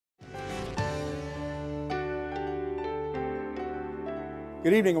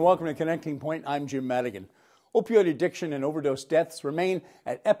Good evening and welcome to Connecting Point. I'm Jim Madigan. Opioid addiction and overdose deaths remain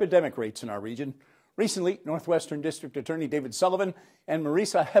at epidemic rates in our region. Recently, Northwestern District Attorney David Sullivan and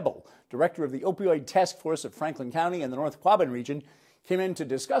Marisa Hebble, director of the Opioid Task Force of Franklin County and the North Quabbin Region, came in to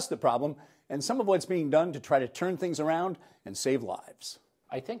discuss the problem and some of what's being done to try to turn things around and save lives.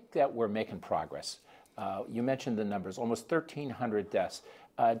 I think that we're making progress. You mentioned the numbers, almost 1,300 deaths.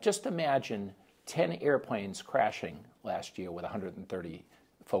 Just imagine 10 airplanes crashing last year with 130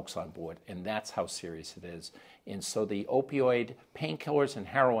 folks on board, and that's how serious it is. And so the opioid, painkillers, and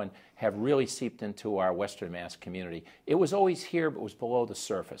heroin have really seeped into our Western Mass community. It was always here, but was below the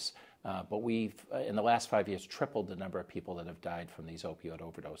surface. But we've, in the last 5 years, tripled the number of people that have died from these opioid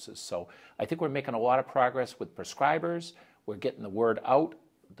overdoses. So I think we're making a lot of progress with prescribers. We're getting the word out.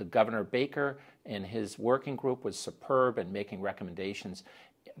 The Governor Baker and his working group was superb in making recommendations.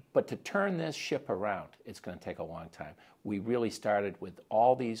 But to turn this ship around, it's going to take a long time. We really started with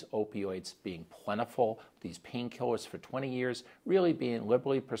all these opioids being plentiful, these painkillers for 20 years, really being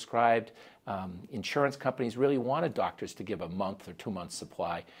liberally prescribed. Insurance companies really wanted doctors to give a month or 2 months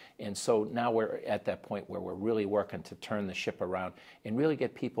supply. And so now we're at that point where we're really working to turn the ship around and really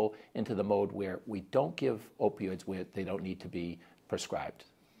get people into the mode where we don't give opioids where they don't need to be prescribed.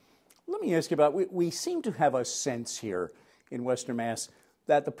 Let me ask you about, we seem to have a sense here in Western Mass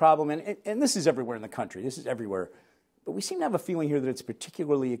that the problem, and this is everywhere in the country, this is everywhere, but we seem to have a feeling here that it's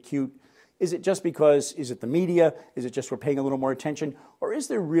particularly acute. Is it just because, is it the media? Is it just we're paying a little more attention? Or is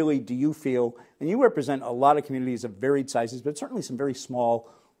there really, do you feel, and you represent a lot of communities of varied sizes, but certainly some very small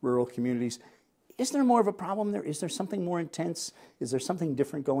rural communities, is there more of a problem there? Is there something more intense? Is there something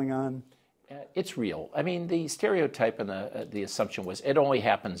different going on? It's real. I mean, the stereotype and the assumption was it only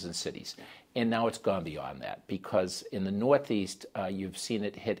happens in cities. And now it's gone beyond that, because in the Northeast, you've seen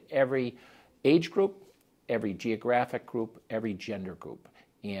it hit every age group, every geographic group, every gender group.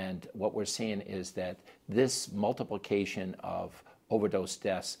 And what we're seeing is that this multiplication of overdose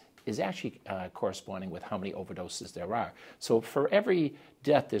deaths is actually corresponding with how many overdoses there are. So for every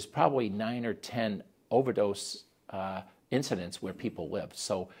death, there's probably 9 or 10 overdose incidents where people live.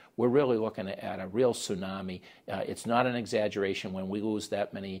 So we're really looking at a real tsunami. It's not an exaggeration. When we lose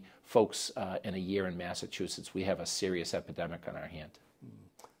that many folks in a year in Massachusetts, we have a serious epidemic on our hand.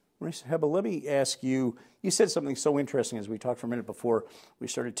 Marisa Hebble, let me ask you, you said something so interesting as we talked for a minute before we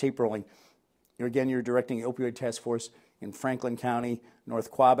started tape rolling. You're directing the Opioid Task Force in Franklin County,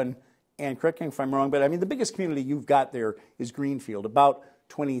 North Quabbin, and correct me if I'm wrong, but I mean the biggest community you've got there is Greenfield, about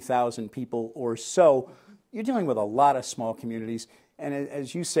 20,000 people or so. You're dealing with a lot of small communities, and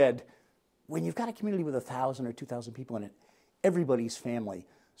as you said, when you've got a community with 1,000 or 2,000 people in it, everybody's family.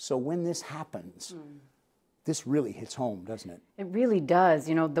 So when this happens, this really hits home, doesn't it? It really does.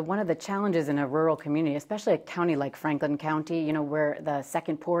 You know, one of the challenges in a rural community, especially a county like Franklin County, you know, we're the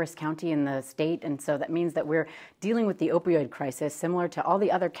second poorest county in the state, and so that means that we're dealing with the opioid crisis similar to all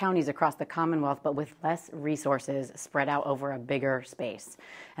the other counties across the Commonwealth, but with less resources spread out over a bigger space.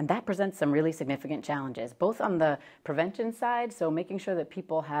 And that presents some really significant challenges, both on the prevention side, so making sure that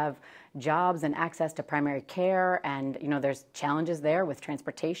people have jobs and access to primary care, and you know, there's challenges there with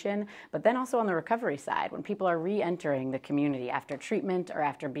transportation, but then also on the recovery side, when people are re-entering the community after treatment or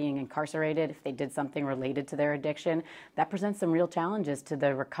after being incarcerated, if they did something related to their addiction, that presents some real challenges to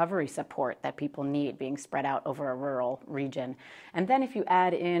the recovery support that people need being spread out over a rural region. And then if you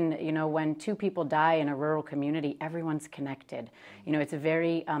add in, you know, when 2 people die in a rural community, everyone's connected. You know, it's a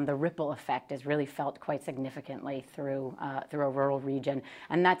very, the ripple effect is really felt quite significantly through a rural region.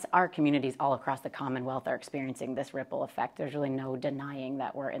 And that's our communities all across the Commonwealth are experiencing this ripple effect. There's really no denying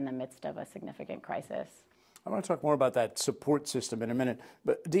that we're in the midst of a significant crisis. I want to talk more about that support system in a minute.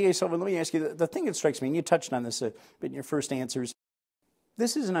 But D.A. Sullivan, let me ask you, the thing that strikes me, and you touched on this a bit in your first answers,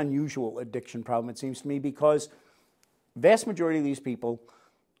 this is an unusual addiction problem, it seems to me, because vast majority of these people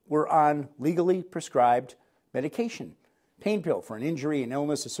were on legally prescribed medication, pain pill for an injury, an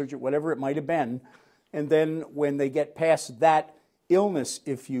illness, a surgery, whatever it might have been. And then when they get past that illness,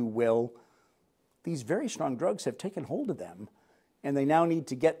 if you will, these very strong drugs have taken hold of them, and they now need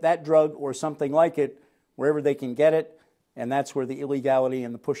to get that drug or something like it wherever they can get it, and that's where the illegality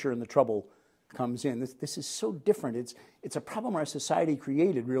and the pusher and the trouble comes in. This is so different. It's a problem our society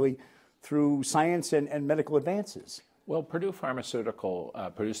created, really, through science and medical advances. Well, Purdue Pharmaceutical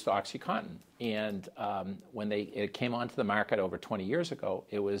produced OxyContin, and when it came onto the market over 20 years ago,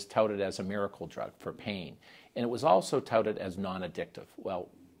 it was touted as a miracle drug for pain, and it was also touted as non-addictive. Well,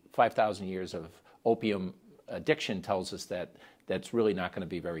 5,000 years of opium addiction tells us that that's really not going to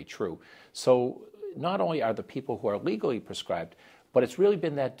be very true. So not only are the people who are legally prescribed, But it's really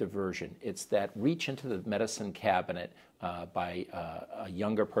been that diversion. It's that reach into the medicine cabinet by a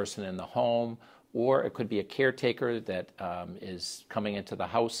younger person in the home, or it could be a caretaker that is coming into the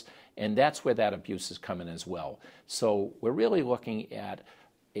house, and that's where that abuse is coming as well. So we're really looking at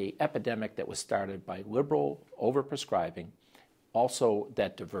an epidemic that was started by liberal overprescribing, also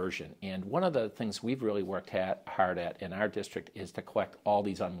that diversion. And one of the things we've really worked hard at in our district is to collect all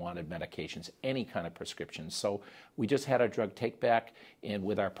these unwanted medications, any kind of prescriptions. So we just had our drug take back, and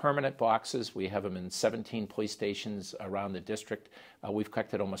with our permanent boxes, we have them in 17 police stations around the district. We've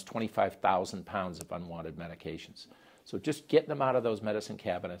collected almost 25,000 pounds of unwanted medications. So just getting them out of those medicine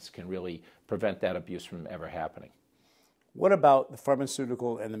cabinets can really prevent that abuse from ever happening. What about the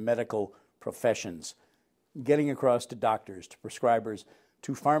pharmaceutical and the medical professions? Getting across to doctors, to prescribers,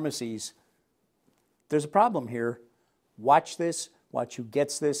 to pharmacies. There's a problem here. Watch this, watch who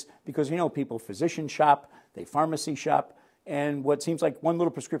gets this, because you know people physician shop, they pharmacy shop, and what seems like one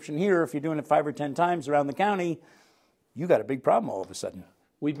little prescription here, if you're doing it 5 or 10 times around the county, you got a big problem all of a sudden.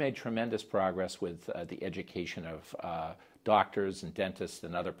 We've made tremendous progress with the education of doctors and dentists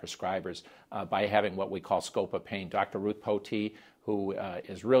and other prescribers by having what we call scope of pain. Dr. Ruth Potee, who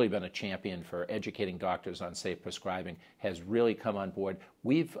has really been a champion for educating doctors on safe prescribing, has really come on board.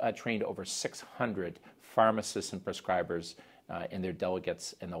 We've trained over 600 pharmacists and prescribers and their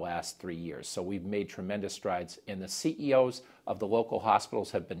delegates in the last 3 years. So we've made tremendous strides, and the CEOs of the local hospitals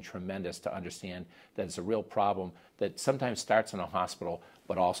have been tremendous to understand that it's a real problem that sometimes starts in a hospital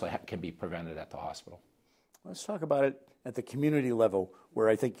but also can be prevented at the hospital. Let's talk about it at the community level, where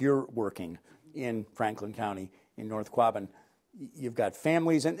I think you're working in Franklin County, in North Quabbin. You've got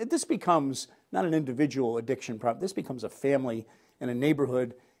families, and this becomes not an individual addiction problem. This becomes a family and a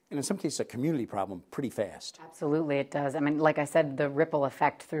neighborhood, and in some cases a community problem pretty fast. Absolutely, it does. I mean, like I said, the ripple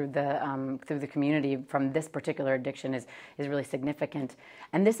effect through the community from this particular addiction is really significant.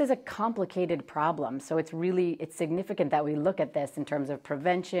 And this is a complicated problem, so it's significant that we look at this in terms of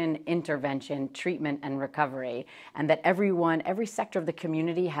prevention, intervention, treatment, and recovery, and that every sector of the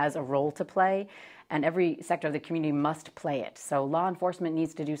community has a role to play, and every sector of the community must play it. So law enforcement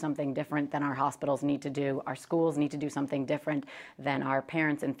needs to do something different than our hospitals need to do. Our schools need to do something different than our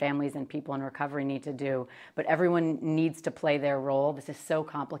parents and families and people in recovery need to do. But everyone needs to play their role. This is so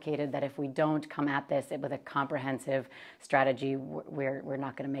complicated that if we don't come at this with a comprehensive strategy, we're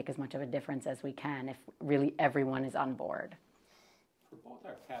not going to make as much of a difference as we can if really everyone is on board. For both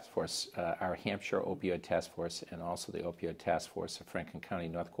our task force, our Hampshire Opioid Task Force and also the Opioid Task Force of Franklin County,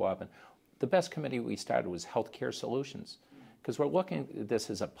 North Quabbin, the best committee we started was healthcare solutions, because we're looking at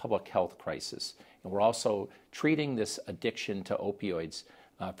this as a public health crisis, and we're also treating this addiction to opioids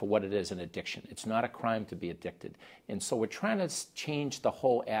for what it is, an addiction. It's not a crime to be addicted. And so we're trying to change the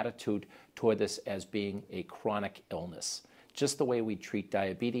whole attitude toward this as being a chronic illness, just the way we treat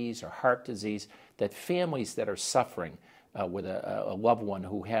diabetes or heart disease, that families that are suffering with a loved one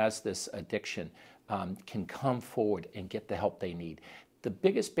who has this addiction can come forward and get the help they need. The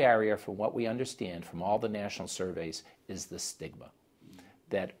biggest barrier, from what we understand from all the national surveys, is the stigma.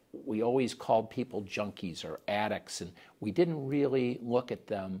 That we always called people junkies or addicts, and we didn't really look at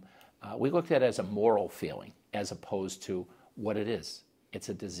them. We looked at it as a moral feeling as opposed to what it is. It's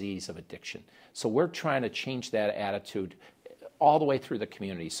a disease of addiction. So we're trying to change that attitude all the way through the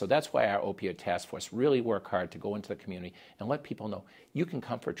community. So that's why our Opioid Task Force really work hard to go into the community and let people know you can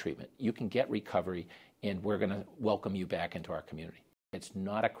come for treatment, you can get recovery, and we're going to welcome you back into our community. It's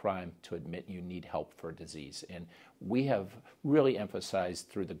not a crime to admit you need help for a disease. And we have really emphasized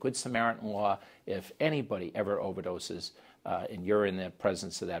through the Good Samaritan law, if anybody ever overdoses and you're in the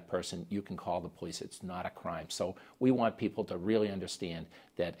presence of that person, you can call the police. It's not a crime. So we want people to really understand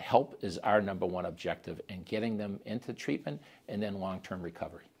that help is our #1 objective in getting them into treatment and then long-term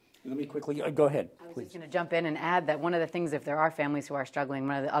recovery. Let me quickly, go ahead, I was please. just going to jump in and add that one of the things, if there are families who are struggling,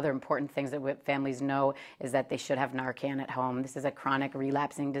 one of the other important things that families know is that they should have Narcan at home. This is a chronic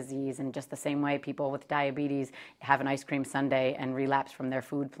relapsing disease, and just the same way people with diabetes have an ice cream sundae and relapse from their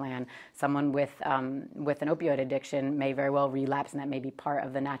food plan, someone with an opioid addiction may very well relapse, and that may be part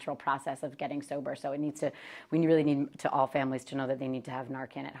of the natural process of getting sober. So we really need to all families to know that they need to have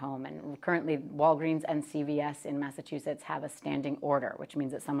Narcan at home. And currently, Walgreens and CVS in Massachusetts have a standing order, which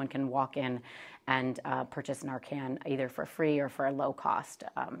means that someone can walk in and purchase Narcan either for free or for a low cost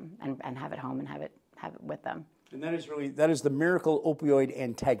and have it home and have it with them. And that is the miracle opioid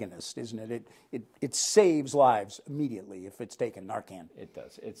antagonist, isn't it? It saves lives immediately if it's taken, Narcan. It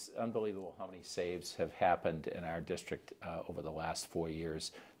does. It's unbelievable how many saves have happened in our district over the last 4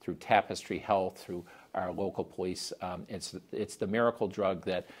 years through Tapestry Health, through our local police. It's the miracle drug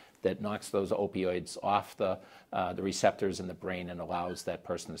that that knocks those opioids off the receptors in the brain and allows that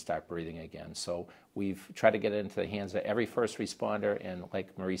person to start breathing again. So we've tried to get it into the hands of every first responder, and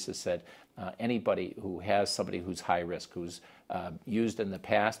like Marisa said, anybody who has somebody who's high risk, who's used in the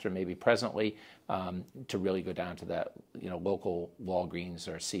past or maybe presently, to really go down to that local Walgreens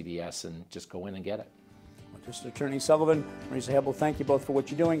or CVS and just go in and get it. Well, District Attorney Sullivan, Marisa Hebble, thank you both for what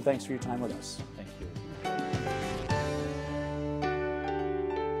you're doing. Thanks for your time with us. Thank you.